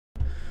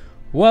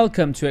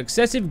Welcome to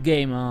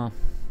XsvGamer.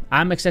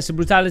 I'm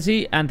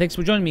XsvBrutality, and thanks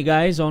for joining me,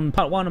 guys, on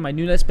part 1 of my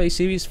new Let's Play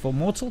series for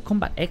Mortal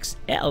Kombat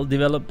XL,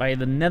 developed by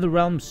the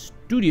Nether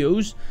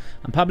Studios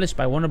and published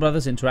by Warner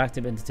Brothers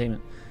Interactive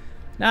Entertainment.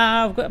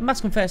 Now, I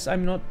must confess,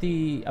 I'm not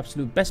the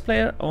absolute best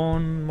player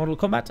on Mortal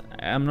Kombat.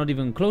 I'm not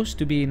even close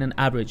to being an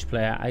average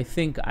player. I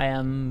think I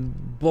am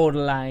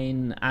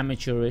borderline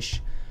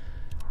amateurish.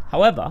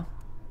 However,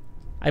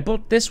 I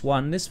bought this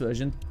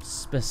version,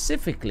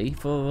 specifically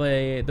for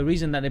the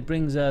reason that it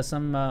brings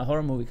some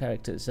horror movie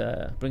characters.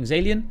 Brings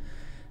Alien,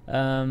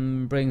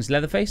 brings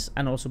Leatherface,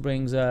 and also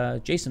brings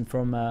Jason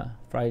from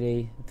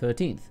Friday the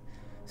 13th.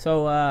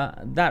 So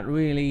that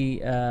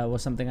really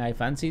was something I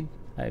fancied.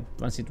 I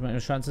fancied my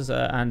chances,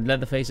 and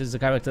Leatherface is a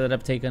character that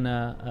I've taken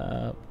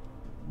a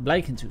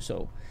liking to.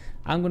 So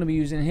I'm going to be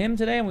using him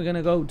today, and we're going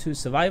to go to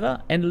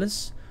Survivor,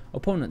 Endless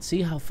Opponent.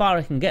 See how far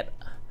I can get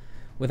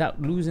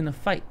without losing a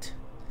fight.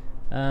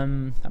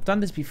 I've done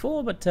this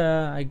before, but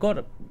I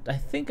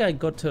think I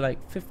got to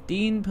like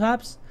 15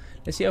 perhaps.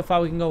 Let's see how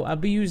far we can go. I'll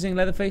be using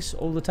Leatherface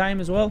all the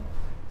time as well,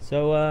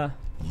 so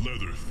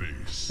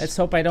Leatherface. let's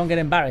hope I don't get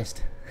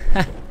embarrassed.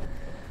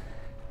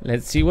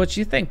 Let's see what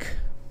you think.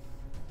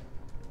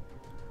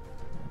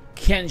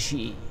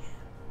 Kenshi.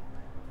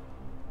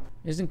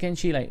 Isn't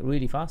Kenshi like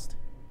really fast?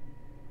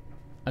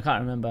 I can't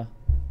remember.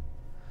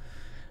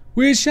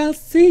 We shall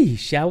see,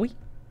 shall we?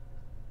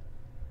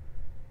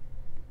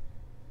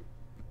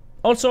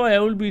 Also, I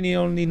only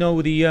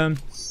know the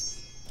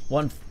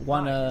one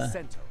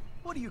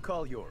what do you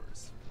call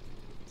yours?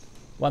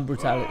 one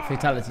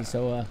fatality,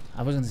 so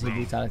I wasn't gonna say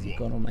brutality.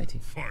 God Almighty!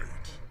 Fight.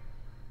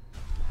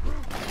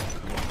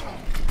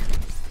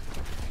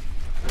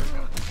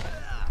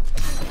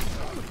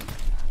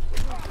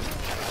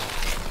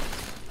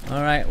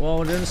 All right, well,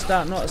 we're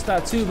gonna not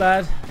start too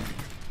bad.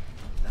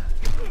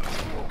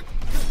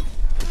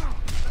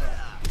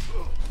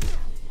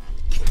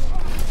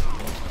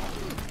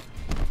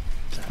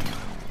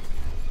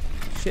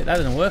 Shit, that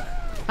didn't work.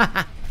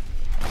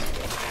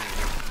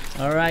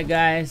 Alright,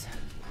 guys.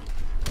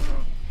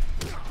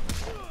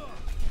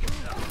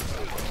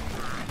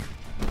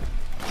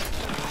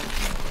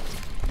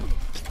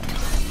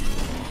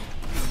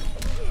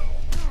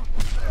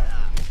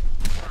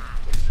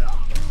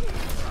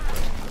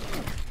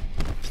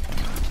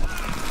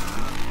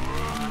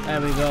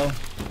 There we go.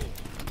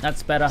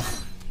 That's better.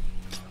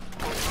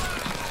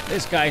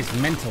 This guy's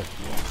mental.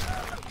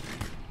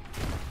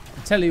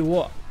 I tell you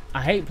what.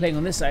 I hate playing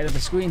on this side of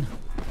the screen.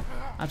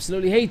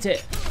 Absolutely hate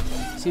it.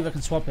 See if I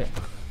can swap it.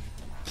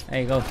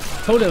 There you go.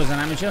 Told it was an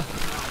amateur.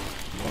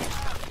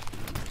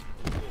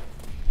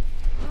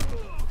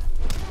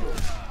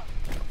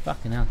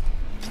 Fucking hell.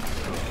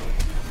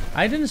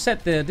 I didn't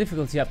set the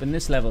difficulty up in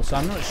this level, so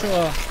I'm not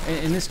sure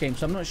in this game.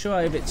 So I'm not sure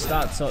if it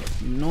starts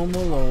at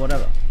normal or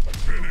whatever.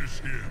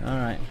 All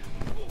right.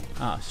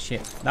 Oh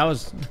shit. That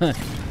was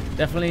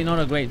definitely not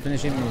a great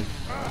finishing move.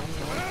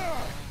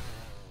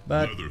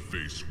 But,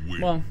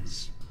 well,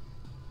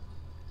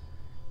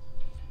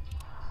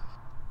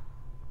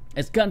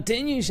 let's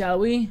continue, shall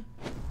we?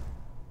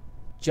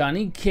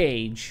 Johnny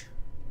Cage.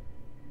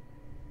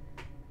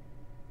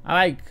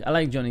 I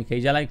like Johnny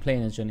Cage. I like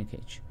playing as Johnny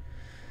Cage.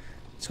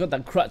 It's got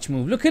that crutch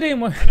move. Look at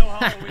him. Look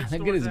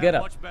at his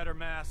getup. Much better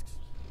masks.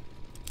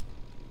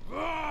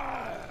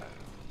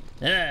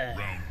 Yeah.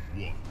 Round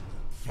 1.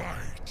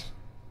 Fight.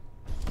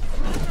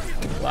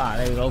 Wow,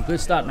 there we go.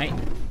 Good start, mate.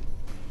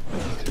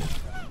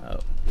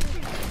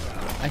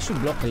 I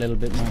should block a little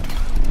bit more.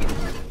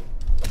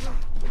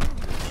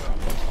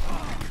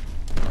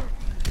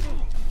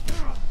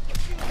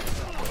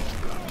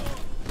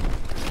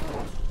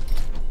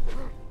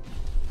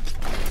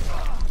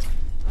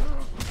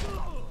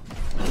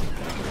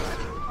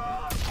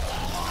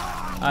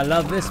 I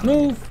love this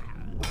move.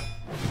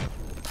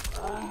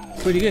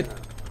 Pretty good.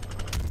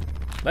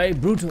 Very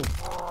brutal.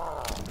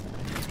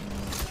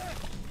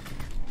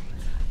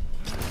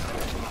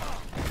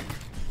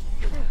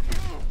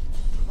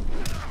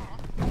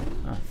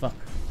 Fuck.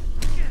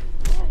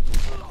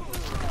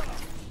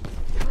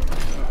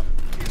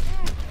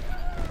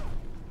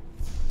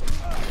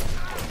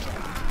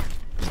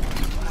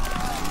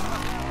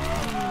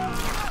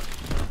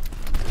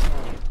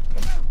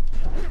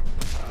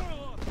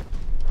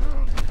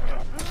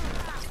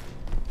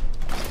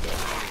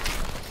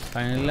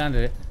 Finally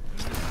landed it.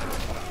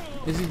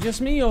 Is it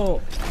just me or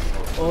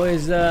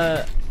is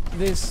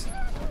this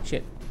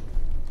shit?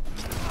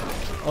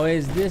 Or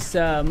is this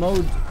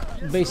mode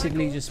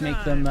basically just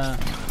make them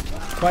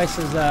twice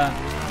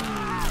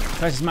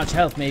as much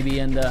health maybe,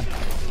 and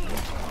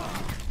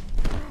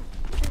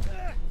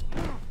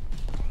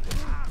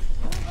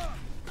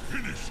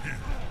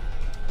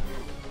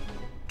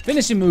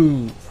finishing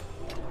move,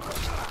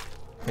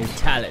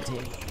 fatality.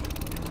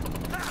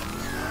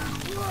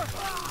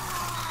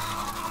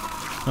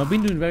 I've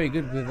been doing very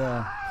good with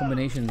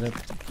combinations. I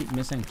keep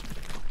missing.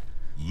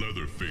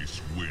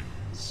 Leatherface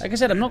wins. Like I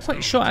said, I'm not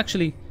quite sure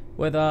actually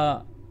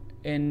whether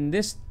in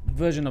this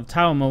version of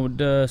tower mode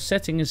the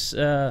setting is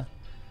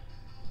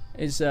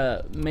is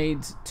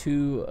made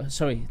to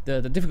sorry,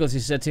 the difficulty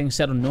setting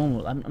set on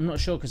normal. I'm not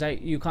sure because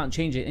you can't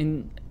change it.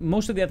 In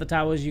most of the other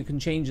towers you can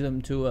change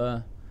them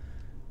to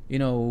you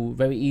know,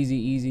 very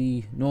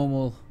easy,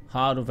 normal,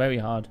 hard, or very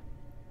hard.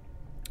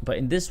 But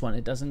in this one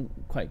it doesn't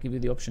quite give you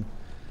the option.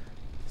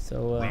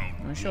 So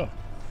I'm not sure.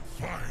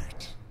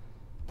 Fight.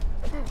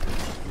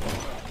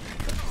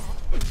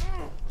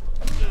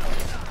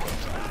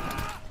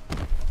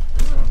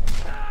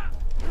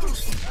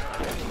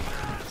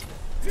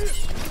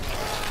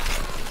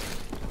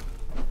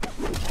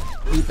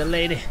 Eat the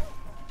lady.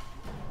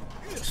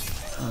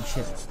 Oh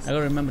shit! I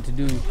gotta remember to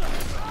do.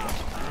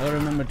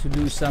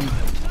 Some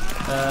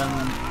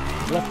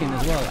blocking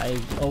as well. I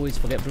always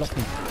forget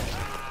blocking.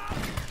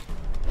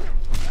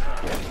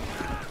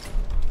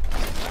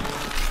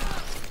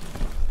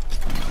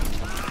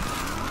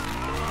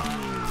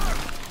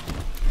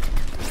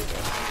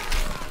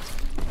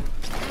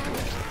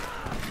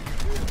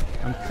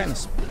 I'm kind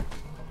of.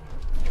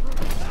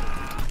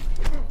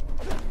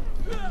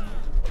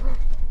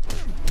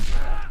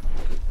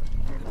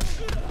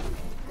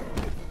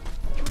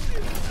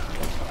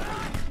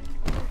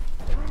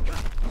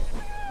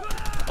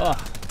 Oh,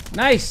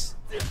 nice!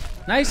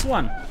 Nice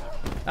one!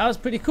 That was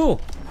pretty cool.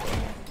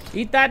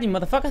 Eat that, you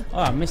motherfucker! Oh,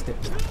 I missed it.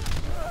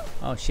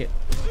 Oh, shit.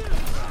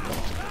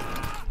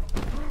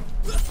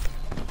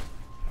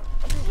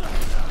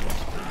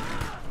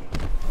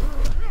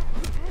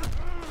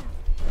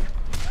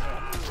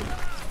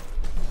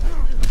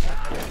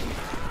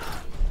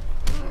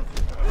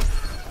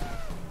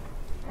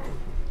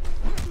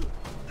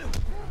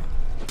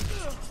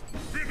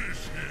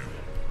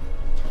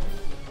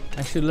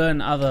 I should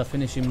learn other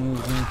finishing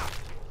moves, man.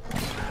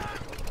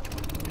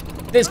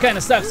 This kind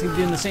of sucks, keep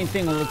doing the same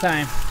thing all the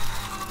time.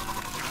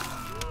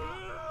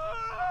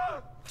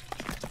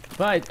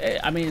 But,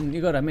 I mean,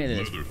 you gotta admit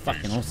it, it's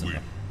fucking awesome.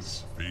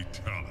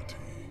 Fatality.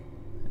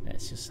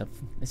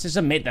 Let's just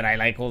admit that I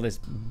like all this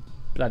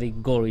bloody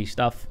gory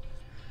stuff.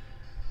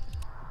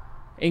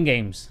 In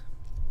games.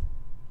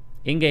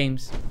 In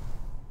games.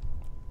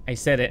 I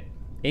said it.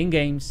 In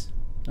games.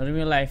 Not in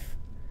real life.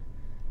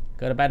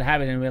 Got a bad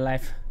habit in real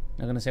life.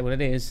 Not gonna say what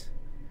it is,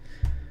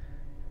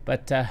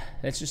 but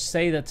let's just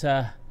say that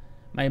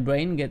my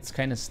brain gets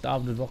kind of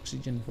starved of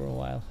oxygen for a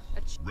while.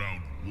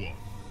 Round 1.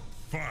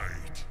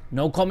 Fight.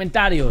 No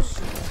comentarios.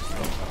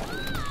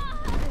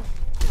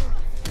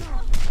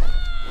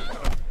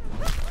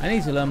 I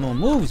need to learn more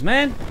moves,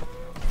 man.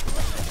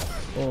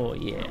 Oh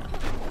yeah.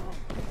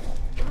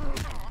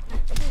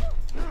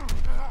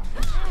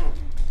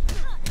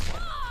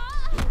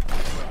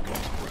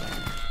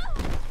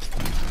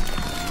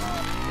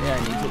 Yeah, I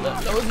need to learn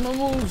loads more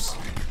moves.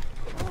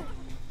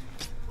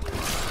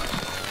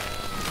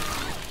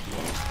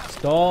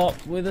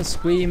 Stop with the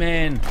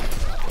screaming.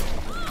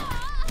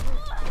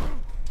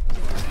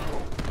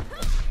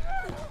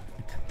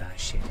 Look at that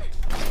shit.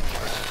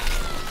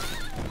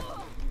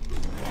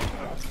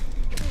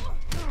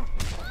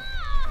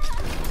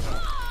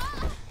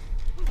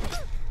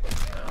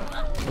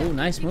 Oh,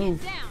 nice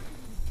move.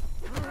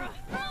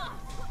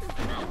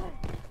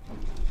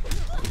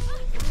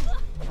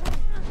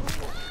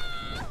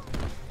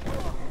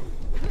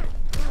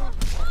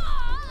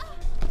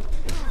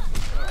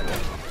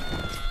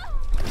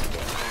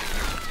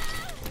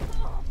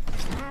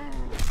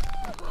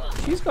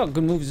 She's got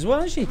good moves as well,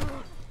 hasn't she?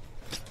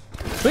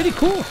 Pretty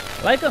cool.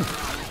 I like them.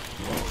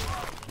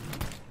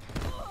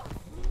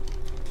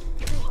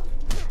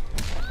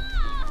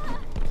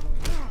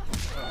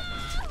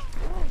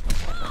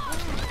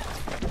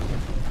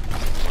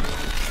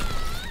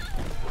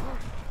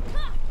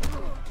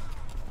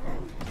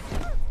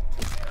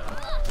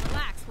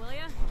 Relax, will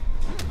ya?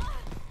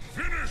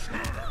 Finish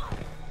her.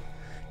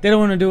 They don't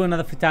want to do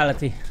another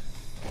fatality.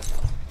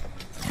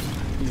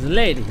 He's a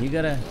lady. You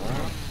gotta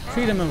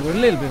treat him with a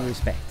little bit of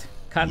respect.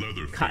 Cut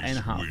in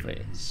half,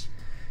 really.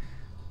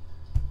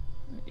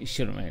 You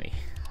shouldn't really.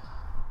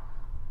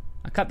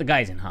 I cut the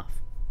guys in half.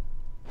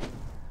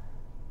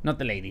 Not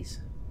the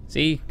ladies.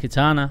 See,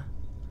 Kitana.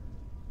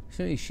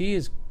 She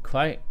is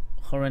quite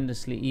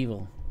horrendously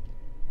evil.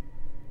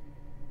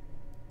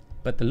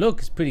 But the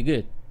look is pretty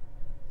good.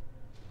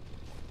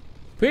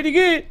 Pretty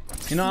good!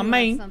 You know what I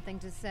mean? Something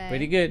to say.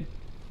 Pretty good.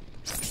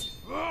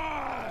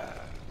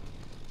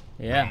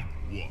 Yeah.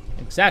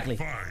 Exactly.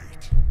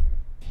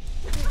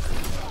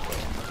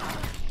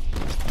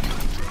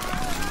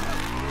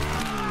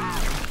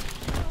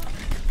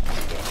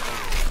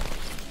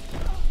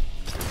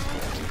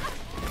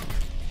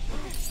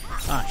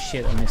 Ah,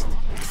 shit, I missed.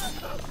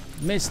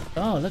 Missed.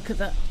 Oh, look at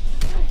that.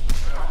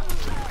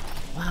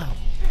 Wow.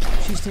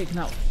 She's taking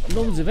out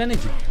loads of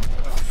energy.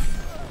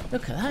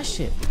 Look at that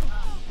shit.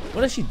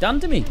 What has she done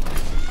to me?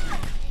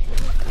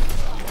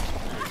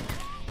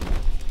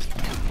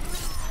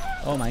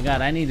 Oh my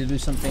god, I need to do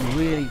something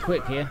really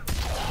quick here.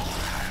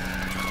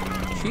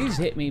 She's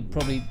hit me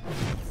probably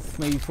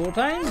maybe 4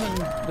 times, and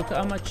look at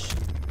how much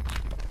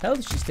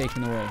health she's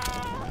taking away.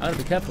 I gotta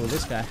be careful with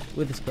this guy,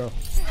 with this girl.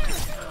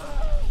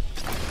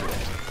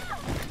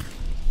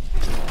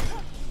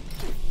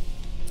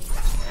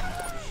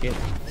 Shit.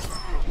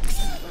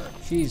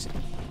 She's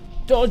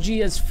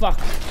dodgy as fuck.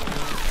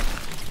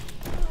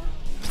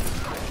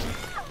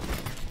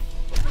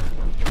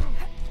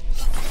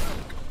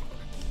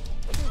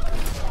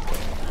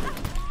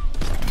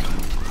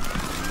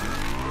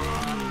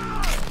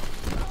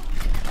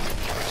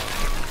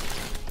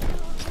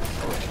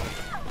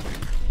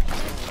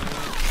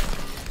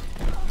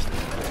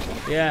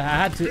 Yeah,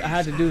 I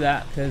had to do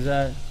that because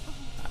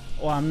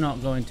well, I'm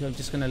not going to. I'm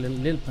just gonna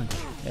little punch.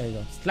 There you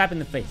go. Slap in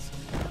the face.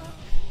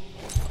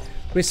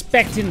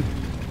 Respecting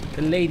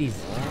the ladies.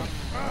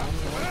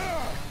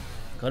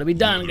 Gotta be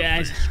done,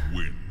 guys.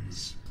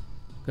 Wins.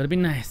 Gotta be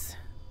nice.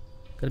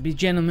 Gotta be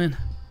gentlemen.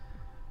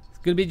 It's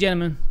gotta be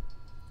gentlemen.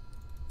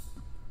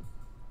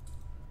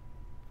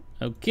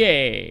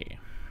 Okay.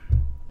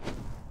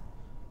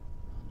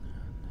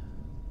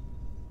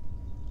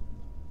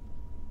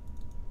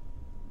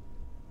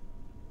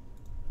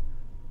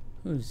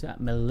 Who's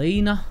that?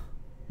 Melina?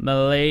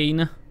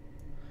 Melina.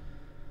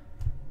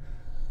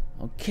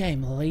 Okay,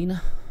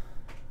 Melina.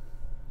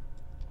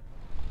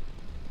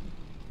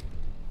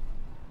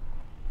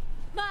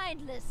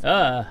 Mindless.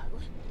 To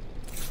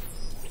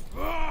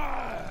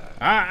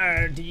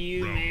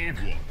you, man.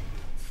 Round 1.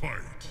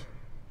 Fight.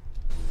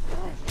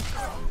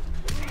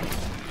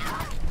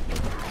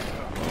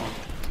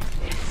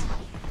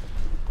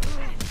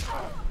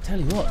 Tell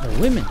you what, the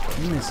women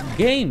in this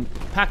game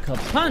pack a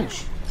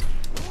punch.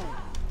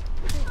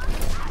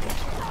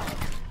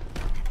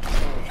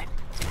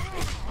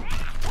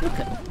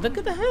 Look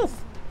at the health.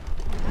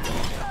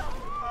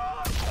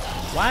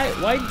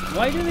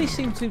 Why do they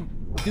seem to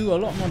do a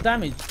lot more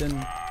damage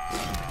than?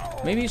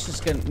 Maybe it's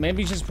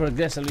just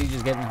progressively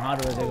just getting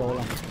harder as they go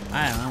along.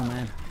 I don't know,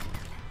 man.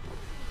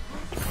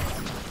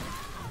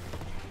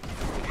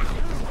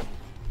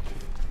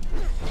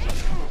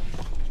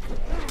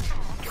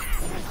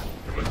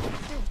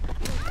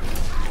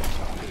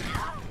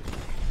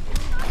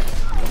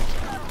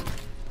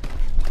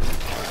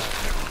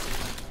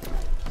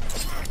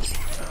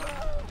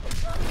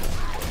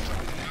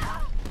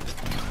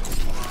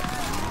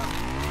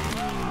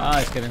 Oh,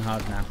 it's getting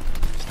hard now.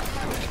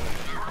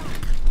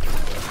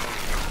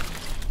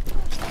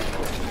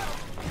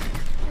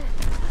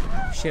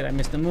 Shit, I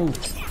missed the move.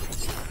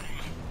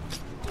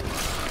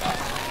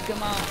 Oh,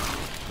 come on.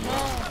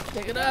 No,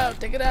 take it out,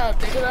 take it out,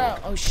 take it out.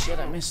 Oh shit,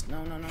 I missed.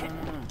 No. No,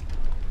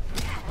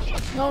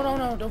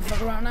 don't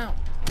fuck around now.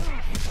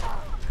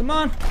 Come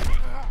on.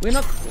 We're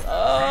not.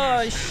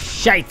 Oh,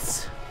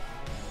 shite.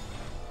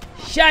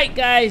 Shite,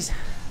 guys.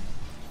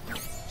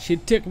 She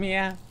took me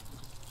out.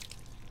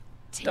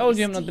 Told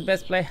you I'm not the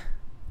best player.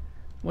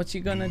 What's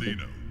you gonna do?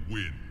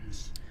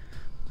 Wins.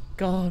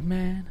 God,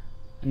 man.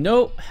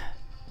 Nope.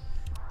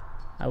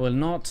 I will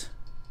not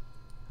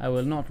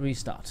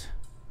restart.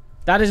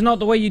 That is not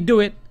the way you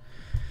do it.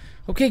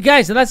 Okay,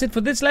 guys, so that's it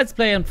for this Let's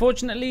Play.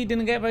 Unfortunately,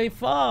 didn't get very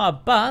far,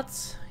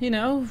 but, you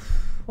know,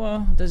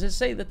 well, does it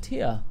say the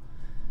tier?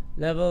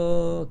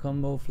 Level,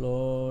 combo,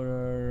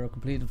 floor,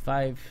 completed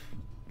 5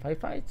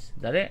 fights?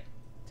 Is that it?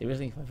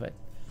 Seriously, 5 fights?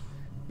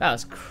 That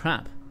was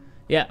crap.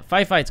 Yeah,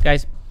 5 fights,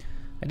 guys.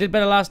 I did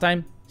better last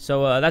time.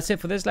 So that's it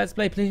for this Let's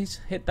Play. Please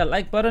hit that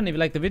like button if you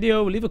like the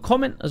video. Leave a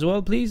comment as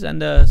well, please.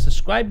 And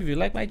subscribe if you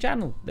like my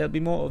channel. There'll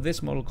be more of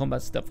this Mortal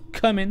Kombat stuff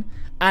coming.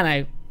 And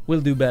I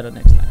will do better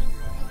next time.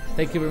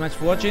 Thank you very much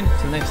for watching.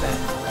 Till next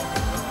time.